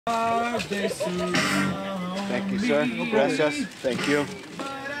Thank you, sir. Gracias. Thank you.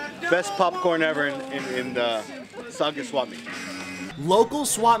 Best popcorn ever in the Saugus swap meet. Local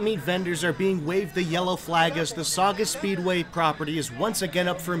swap meet vendors are being waved the yellow flag as the Saugus Speedway property is once again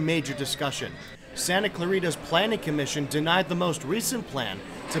up for major discussion. Santa Clarita's Planning Commission denied the most recent plan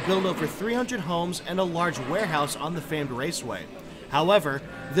to build over 300 homes and a large warehouse on the famed raceway. However,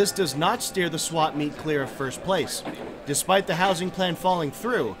 this does not steer the swap meet clear of first place. Despite the housing plan falling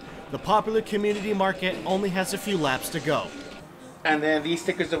through, the popular community market only has a few laps to go. And then these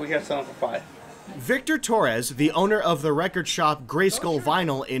stickers that we have selling for $5. Victor Torres, the owner of the record shop Grayskull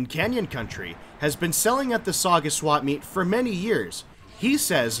Vinyl in Canyon Country, has been selling at the Saugus swap meet for many years. He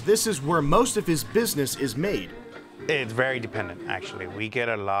says this is where most of his business is made. It's very dependent, actually. We get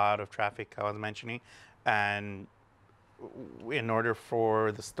a lot of traffic, I was mentioning, and in order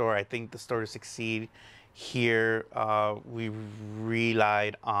for the store, I think the store to succeed here, we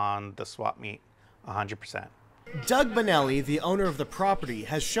relied on the swap meet 100%. Doug Benelli, the owner of the property,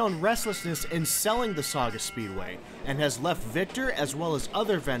 has shown restlessness in selling the Saugus Speedway and has left Victor as well as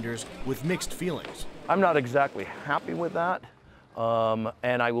other vendors with mixed feelings. I'm not exactly happy with that,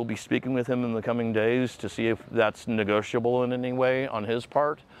 and I will be speaking with him in the coming days to see if that's negotiable in any way on his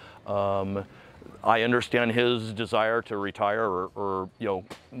part. I understand his desire to retire or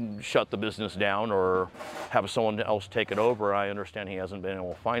shut the business down or have someone else take it over. I understand he hasn't been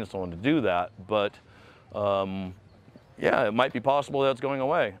able to find someone to do that, but yeah, it might be possible that it's going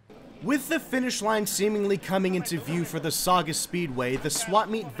away. With the finish line seemingly coming into view for the Saugus Speedway, the swap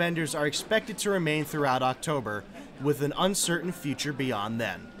meet vendors are expected to remain throughout October, with an uncertain future beyond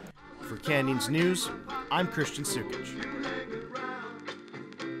then. For Canyons News, I'm Christian Sukic.